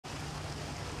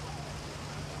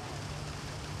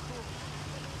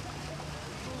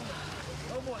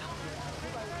Yo,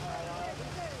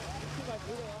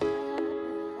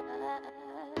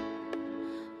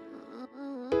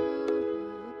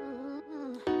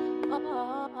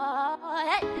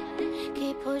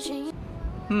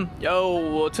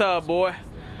 what's up, boy?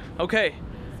 Okay,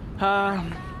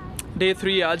 day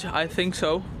 3 आज, I think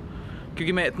so.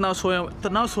 क्योंकि मैं इतना सोया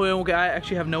हूँ कि I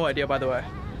actually have no idea, by the way.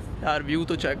 यार व्यू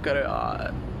तो चेक करो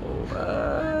यार.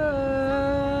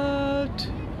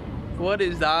 What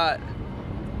is that?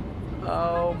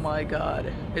 Oh my god,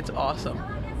 it's awesome.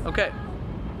 Okay.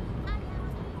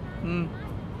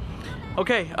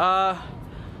 Okay,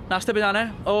 नाश्ते पे जाना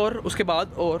है और उसके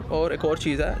बाद और एक और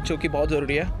चीज़ है जो कि बहुत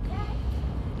ज़रूरी है.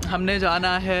 हमने जाना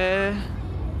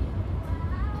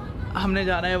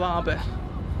है वहाँ पे.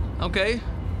 ओके,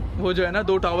 वो जो है ना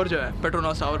 2 टावर जो है,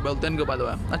 पेट्रोनास टावर बोलते हैं इनको, बात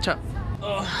है. अच्छा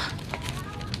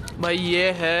भाई,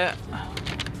 ये है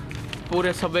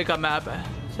पूरे सबवे का मैप है.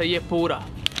 सही है पूरा.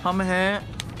 हम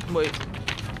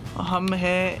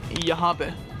हैं यहाँ पे,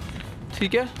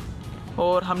 ठीक है.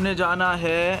 और हमने जाना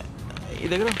है, ये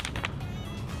देख रहे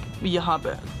हो यहाँ पे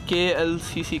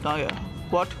KLCC. कहाँ गया?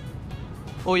 व्हाट?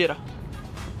 ओ ये रहा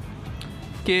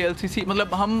KLCC.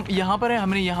 मतलब हम यहाँ पर हैं,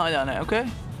 हमने यहाँ जाना है. ओके,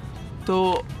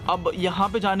 तो अब यहाँ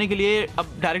पे जाने के लिए अब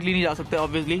डायरेक्टली नहीं जा सकते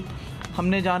ऑब्वियसली.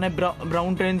 हमने जाना है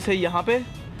ब्राउन ट्रेन से यहाँ पे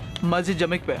मस्जिद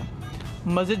जमिक पे.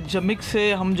 मस्जिद जमिक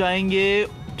से हम जाएंगे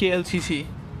KLCC.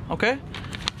 ओके,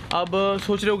 अब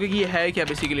सोच रहे होगे कि ये है क्या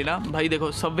बेसिकली ना. भाई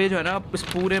देखो, सबवे जो है ना इस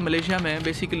पूरे मलेशिया में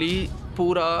बेसिकली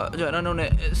पूरा जो है ना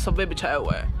उन्होंने सबवे बिछाया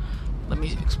हुआ है. लेट मी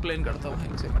एक्सप्लेन करता हूँ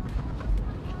एक सेकंड.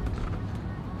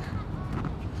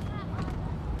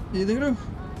 ये देख रहे हो,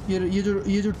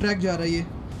 ये जो ट्रैक जा रहा है,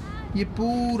 ये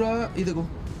पूरा, ये देखो,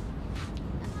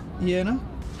 ये है ना,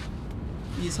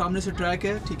 ये सामने से ट्रैक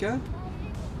है, ठीक है.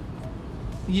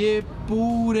 ये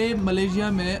पूरे मलेशिया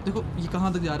में देखो, ये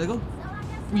कहाँ तक जा रहा है. देखो,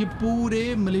 ये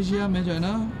पूरे मलेशिया में जो है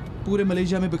ना, पूरे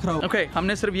मलेशिया में बिखरा हुआ. ओके,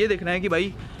 हमने सिर्फ ये देखना है कि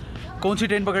भाई कौन सी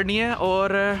ट्रेन पकड़नी है.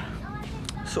 और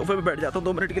सोफे पे बैठ जाता हूँ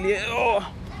 2 मिनट के लिए.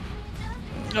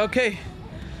 ओके,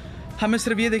 हमें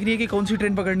सिर्फ ये देखनी है कि कौन सी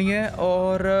ट्रेन पकड़नी है.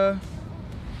 और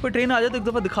कोई ट्रेन आ जाए तो एक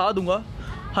दफ़ा दिखा दूँगा.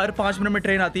 हर 5 मिनट में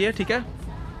ट्रेन आती है, ठीक है.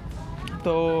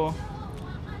 तो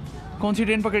कौन सी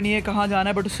ट्रेन पकड़नी है, कहाँ जाना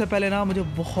है. बट उससे पहले ना मुझे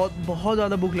बहुत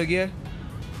ज़्यादा भूख लगी है.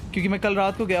 क्योंकि मैं कल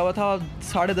रात को गया हुआ था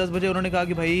 10:30 बजे. उन्होंने कहा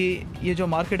कि भाई ये जो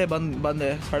मार्केट है बंद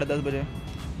है 10:30 बजे.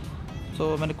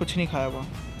 तो मैंने कुछ नहीं खाया हुआ.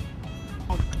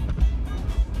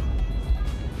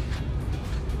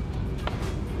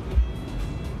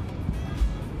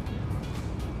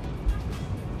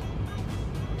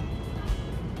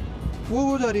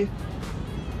 वो जा रही है.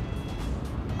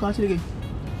 कहाँ चली गई?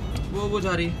 वो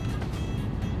जा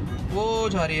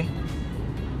रही है.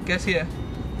 कैसी है?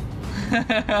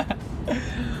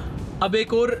 अब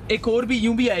एक और भी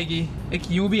यूं भी आएगी. एक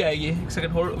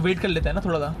सेकंड वेट कर लेते हैं ना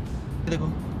थोड़ा सा. देखो,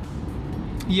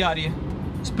 ये आ रही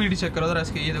है. स्पीड चेक करो जरा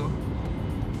इसकी. ये देखो,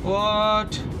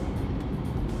 व्हाट.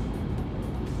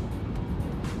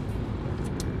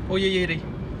 ओ ये रही.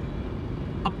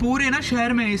 अब पूरे ना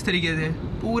शहर में इस तरीके से,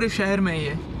 पूरे शहर में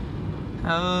ये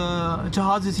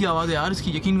जहाज़ जैसी आवाज़ है यार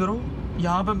इसकी. यकीन करो,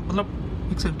 यहाँ पे मतलब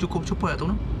एक सेकंड चुप हो जाता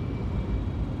हूँ ना.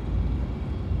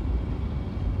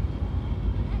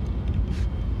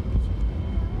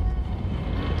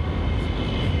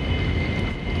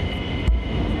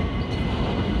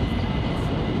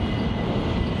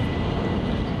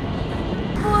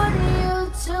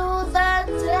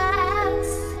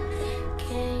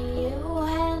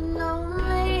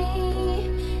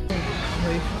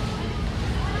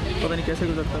 पता नहीं कैसे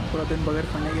गुजरता है पूरा दिन बगैर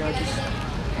खाने के. आज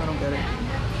खानों कह रहे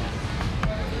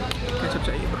केचप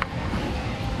चाहिए.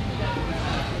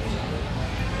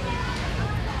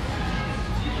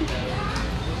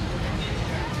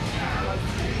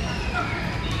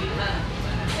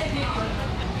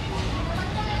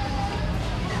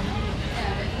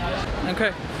 ओके,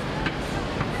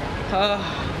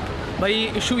 भाई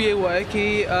इशू ये हुआ है कि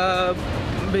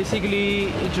बेसिकली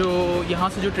जो यहाँ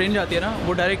से जो ट्रेन जाती है ना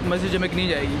वो डायरेक्ट मस्जिद जमिक नहीं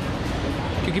जाएगी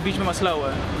क्योंकि बीच में मसला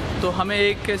हुआ है. तो हमें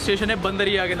एक स्टेशन है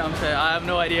बंदरिया के नाम से. I have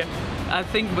no idea. I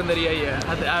think बंदरिया ही है.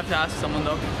 I have to ask someone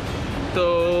दो. तो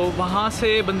वहाँ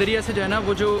से बंदरिया से जो है ना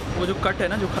वो जो कट है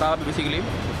ना जो ख़राब है बेसिकली.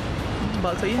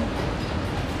 बात सही है.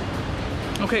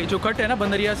 ओके, जो कट है ना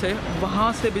बंदरिया से,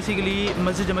 वहाँ से बेसिकली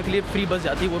मस्जिद जमा के लिए फ्री बस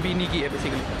जाती है. वो भी नहीं की है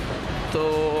बेसिकली. तो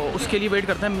उसके लिए वेट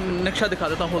करते हैं. नक्शा दिखा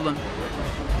देता हूँ. Hold on.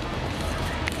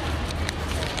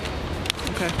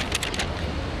 ओके,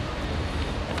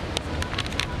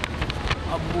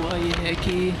 अब हुआ ये है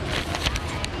कि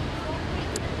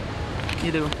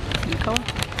ये देखो लिखा हुआ,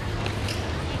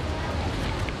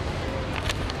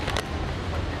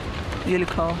 ये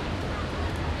लिखा हुआ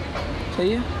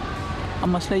सही है। अब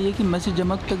मसला ये कि मस्जिद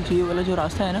जमक तक ये वाला जो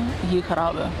रास्ता है ना ये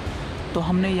ख़राब है, तो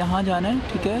हमने यहाँ जाना है,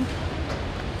 ठीक है।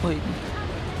 वही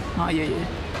हाँ ये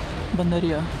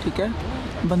बंदरिया, ठीक है।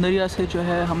 बंदरिया से जो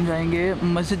है हम जाएंगे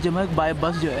मस्जिद जमक बाय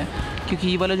बस जो है, क्योंकि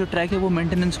ये वाला जो ट्रैक है वो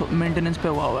मेंटेनेंस पे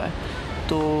हुआ है।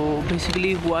 तो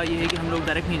बेसिकली हुआ ये है कि हम लोग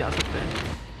डायरेक्ट नहीं जा सकते।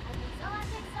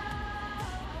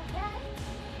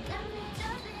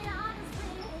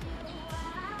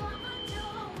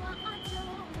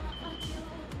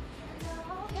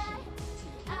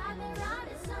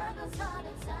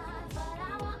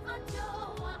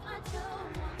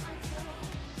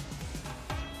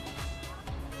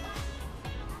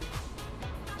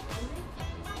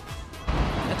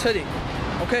 अच्छा जी,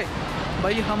 ओके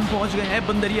भाई, हम पहुंच गए हैं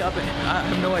बंदरिया पे।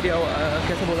 नो आइडिया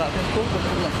कैसे बोलाते हैं इसको,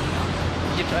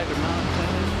 ये ट्राई करना।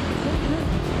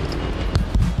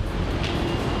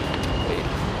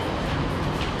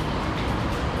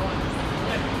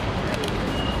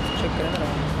 चेक करें ना।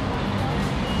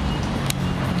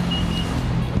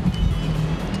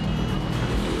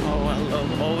 Oh,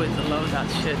 always love that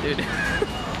shit, dude.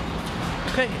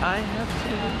 Okay, I have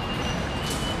to.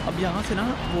 अब यहाँ से ना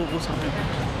वो सामने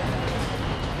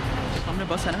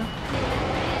बस है ना,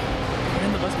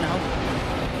 in the bus now.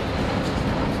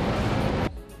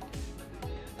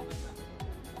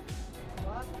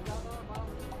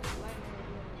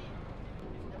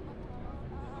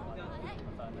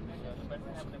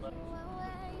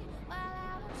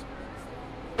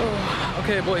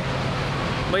 Okay boy,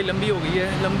 भाई लंबी हो गई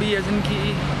है, लंबी एज इन की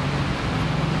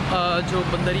जो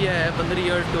बंदरिया है,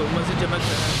 बंदरिया टू मस्जिद जमक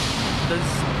है।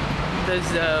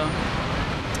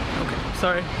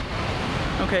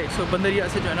 ओके सो बंदरिया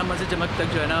से जो है ना मस्जिद जमक तक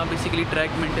जो है ना बेसिकली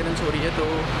ट्रैक मेंटेनेंस हो रही है। तो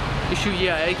इशू ये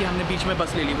आया है कि हमने बीच में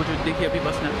बस ले ली, वो जो देखिए अभी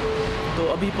बस ना। तो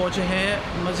अभी पहुँचे हैं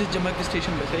मस्जिद जमक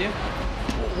स्टेशन पे, सही है।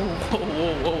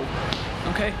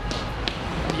 ओके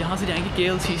यहाँ से जाएंगे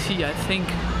KLCC आई थिंक,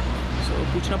 सो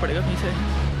पूछना पड़ेगा कहीं से।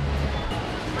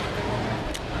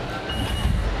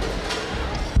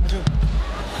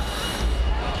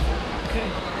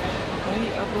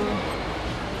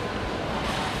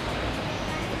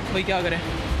 भाई क्या करें,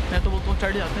 मैं तो वो तो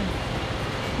चढ़ जाते हैं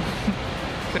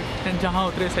फिर जहाँ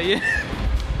उतरे, सही है।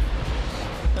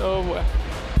 वो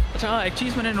अच्छा हाँ, एक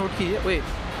चीज़ मैंने नोट की है, वेट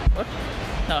और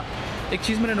हाँ एक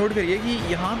चीज़ मैंने नोट करी है कि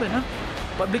यहाँ पे ना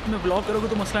पब्लिक में ब्लॉग करोगे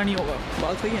तो मसला नहीं होगा।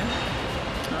 बात सही है,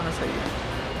 हाँ सही है।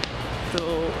 तो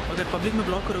अगर पब्लिक में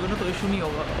ब्लॉग करोगे ना तो इशू नहीं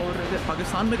होगा, और अगर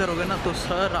पाकिस्तान में करोगे ना तो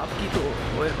सर आपकी तो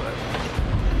ओए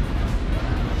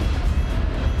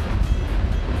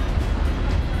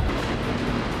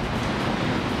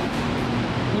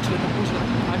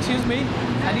Excuse me,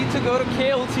 I need to go to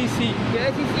KLCC.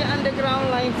 KLCC underground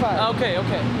line 5. Okay.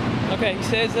 He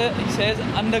says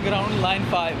underground line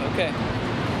 5. Okay.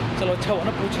 चलो अच्छा हुआ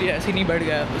ना पूछ लिया, ऐसे ही नहीं बैठ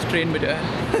गया उस ट्रेन में जो है।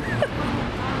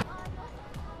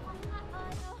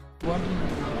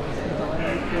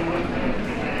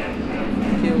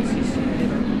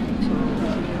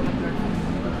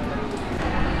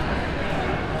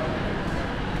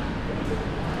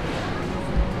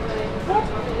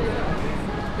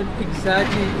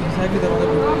 Exactly दरवाजा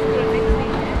पे।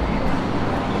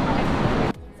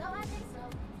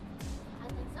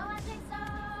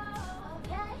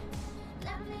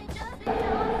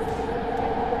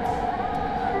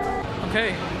 ओके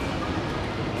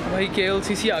भाई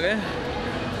KLCC आ गए।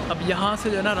 अब यहाँ से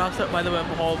जो है ना रास्ता बाय द वे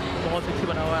बहुत सेक्सी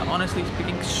बना हुआ है, honestly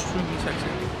speaking extremely sexy.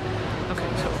 Okay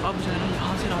so अब जो है ना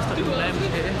यहाँ से रास्ता ढूंढना है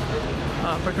मुझे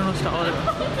Petronas tower. I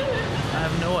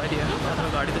have no idea, तो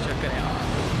गाड़ी तो चेक करें यहाँ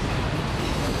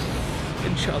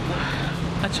इंशाल्लाह।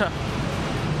 अच्छा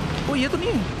वो ये तो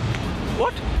नहीं है,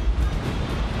 what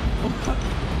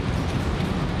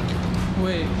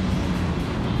wait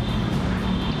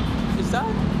is that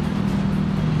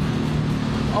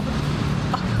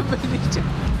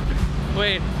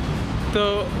wait तो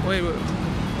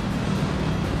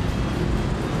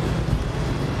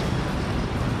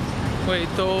wait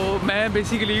तो मैं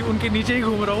बेसिकली उनके नीचे ही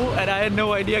घूम रहा हूँ and I had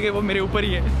no idea कि वो मेरे ऊपर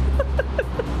ही है।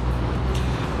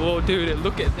 Whoa dude,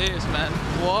 look at this man,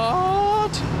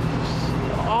 what,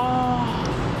 oh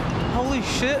holy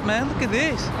shit man, look at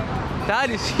this, that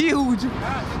is huge.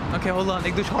 Okay hold on,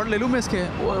 एक दो शॉट ले लूँ मैं इसके।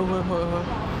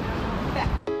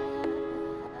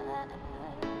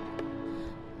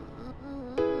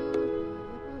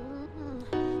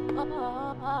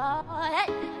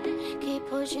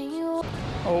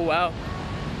 Oh wow,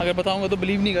 अगर बताऊंगा तो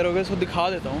बिलीव नहीं करोगे, इसको दिखा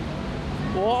देता हूँ।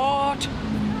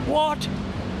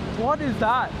 What is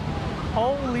that?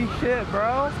 Holy shit, bro!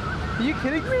 Are you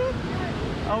kidding me?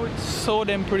 Oh, it's so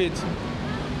damn pretty. It's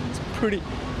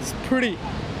pretty.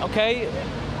 Okay.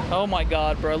 Oh my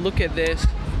god, bro! Look at this.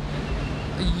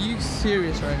 you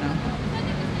serious right now?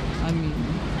 I mean,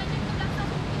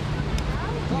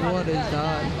 what is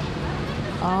that?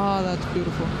 Ah, that's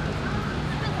beautiful.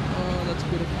 Oh, that's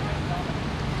beautiful.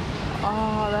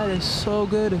 Ah, that is so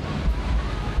good.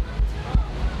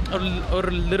 और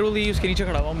literally उसके नीचे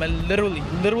खड़ा हुआ मैं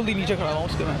literally नीचे खड़ा हुआ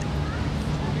उसके मैं.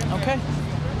 Okay.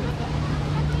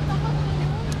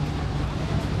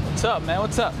 What's up, man?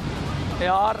 What's up?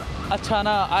 यार अच्छा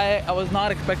ना, I was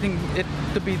not expecting it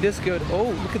to be this good. Oh,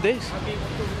 look at this.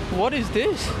 What is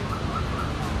this?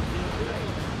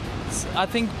 I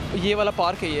think ये वाला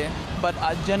park है ये. But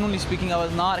genuinely speaking, I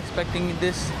was not expecting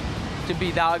this to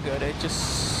be that good. It's just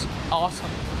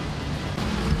awesome.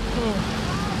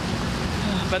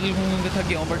 पैदल घूम के थक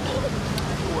गया हूँ, but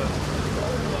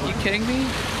you kidding me?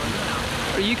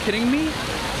 Are you kidding me?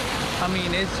 I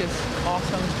mean, it's just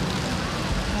awesome.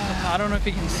 I don't know if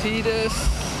you can see this.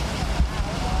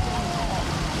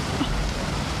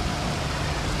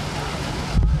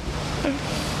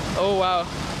 Oh wow.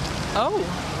 Oh.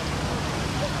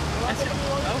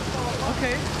 Oh,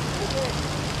 okay.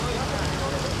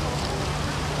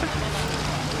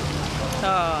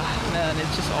 Man,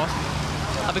 it's just awesome.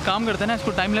 अब एक काम करते हैं ना,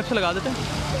 इसको टाइम लैप्स लगा देते हैं.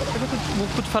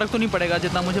 कुछ फ़र्क तो नहीं पड़ेगा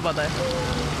जितना मुझे पता है.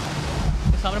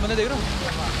 सामने बंदे देख रहे हो,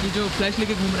 ये जो फ्लैश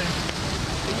लेके घूम रहे हैं,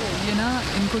 ये ना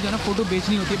इनको जो है ना फ़ोटो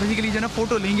बेचनी होती है. बेसिकली जो है ना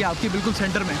फ़ोटो लेंगे आपकी बिल्कुल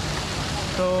सेंटर में.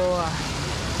 तो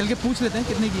चल के पूछ लेते हैं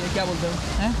कितने की है, क्या बोलते हो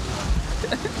हैं?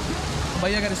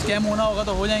 भाई अगर स्कैम होना होगा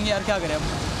तो हो जाएंगे यार, क्या करें अब,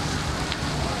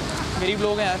 गरीब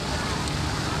लोग हैं यार.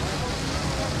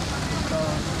 तो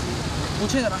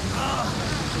पूछे ज़रा.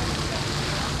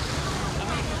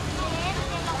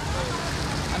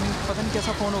 पता नहीं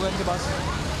कैसा फ़ोन होगा इनके पास.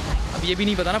 अब ये भी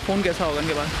नहीं पता ना फ़ोन कैसा होगा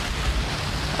इनके पास.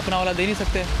 अपना वाला दे नहीं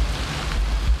सकते.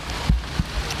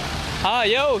 हाँ,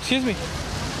 yo, excuse me.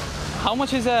 How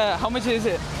much is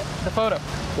it? The photo?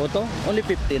 Photo? Only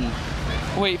 15.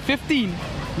 Wait, 15?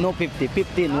 No 50.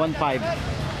 15. 15.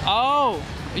 Oh,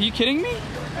 are you kidding me?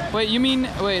 Wait, you mean?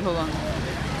 Wait, hold on.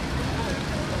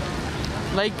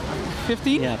 Like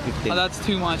 15? Yeah, 15. Oh, that's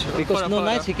too much. Because no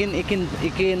nice, he can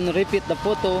repeat the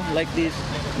photo like this.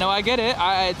 No, I get it.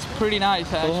 It's pretty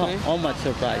nice actually. How much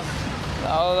surprise?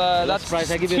 Oh, that's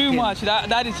price, I give you too 10. much.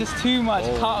 That is just too much.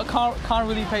 Oh. Can't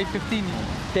really pay 15.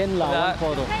 10 la, That-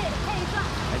 one photo.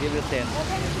 I give you 10.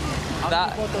 How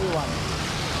That- many photo you want?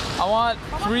 I want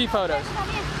 3 photos.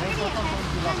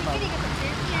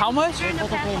 How much?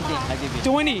 Photo 20. I give you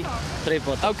 20. 3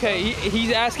 photos. Okay,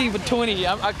 he's asking for 20.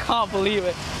 I can't believe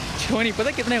it. 20.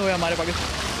 पता कितने हुए हमारे पास?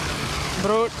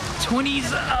 Bro,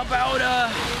 20's about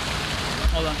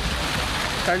hold on.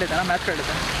 कर लेते हैं ना, math कर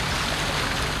लेते हैं.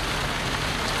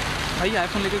 भाई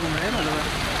आईफोन लेके घूम रहे हैं मतलब.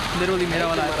 Literally मेरा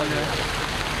वाला आईफोन है.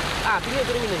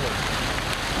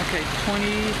 Okay,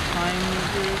 20 times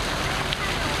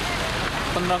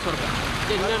 1500 रुपये.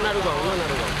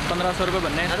 1500 रुपये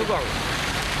बनने हैं.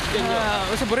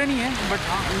 वैसे बुरे नहीं है, बट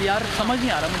यार समझ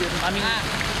नहीं आ रहा मुझे. I mean,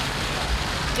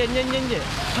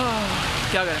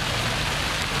 क्या करें?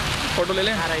 फोटो ले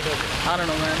लें? I don't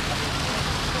know man.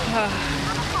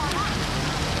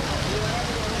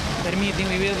 गर्मी इतनी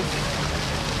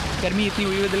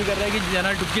हुई है, दिल कर रहा है कि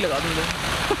जाना डुबकी लगा दूँ.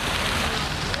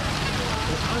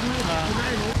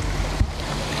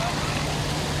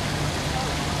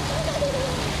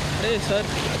 अरे सर,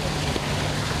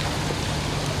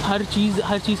 हर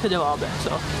चीज़ का जवाब है.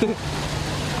 सो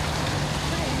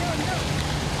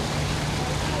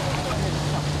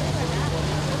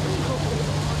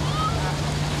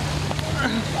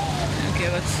okay,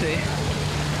 let's see.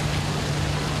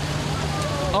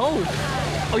 Oh,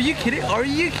 are you kidding? Are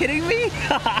you kidding me?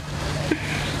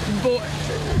 Boy,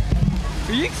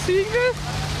 are you seeing this?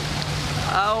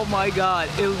 Oh my god,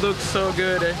 it looks so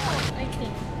good.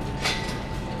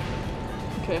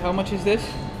 Okay, how much is this?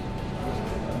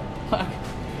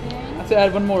 Let's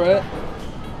add one more, right?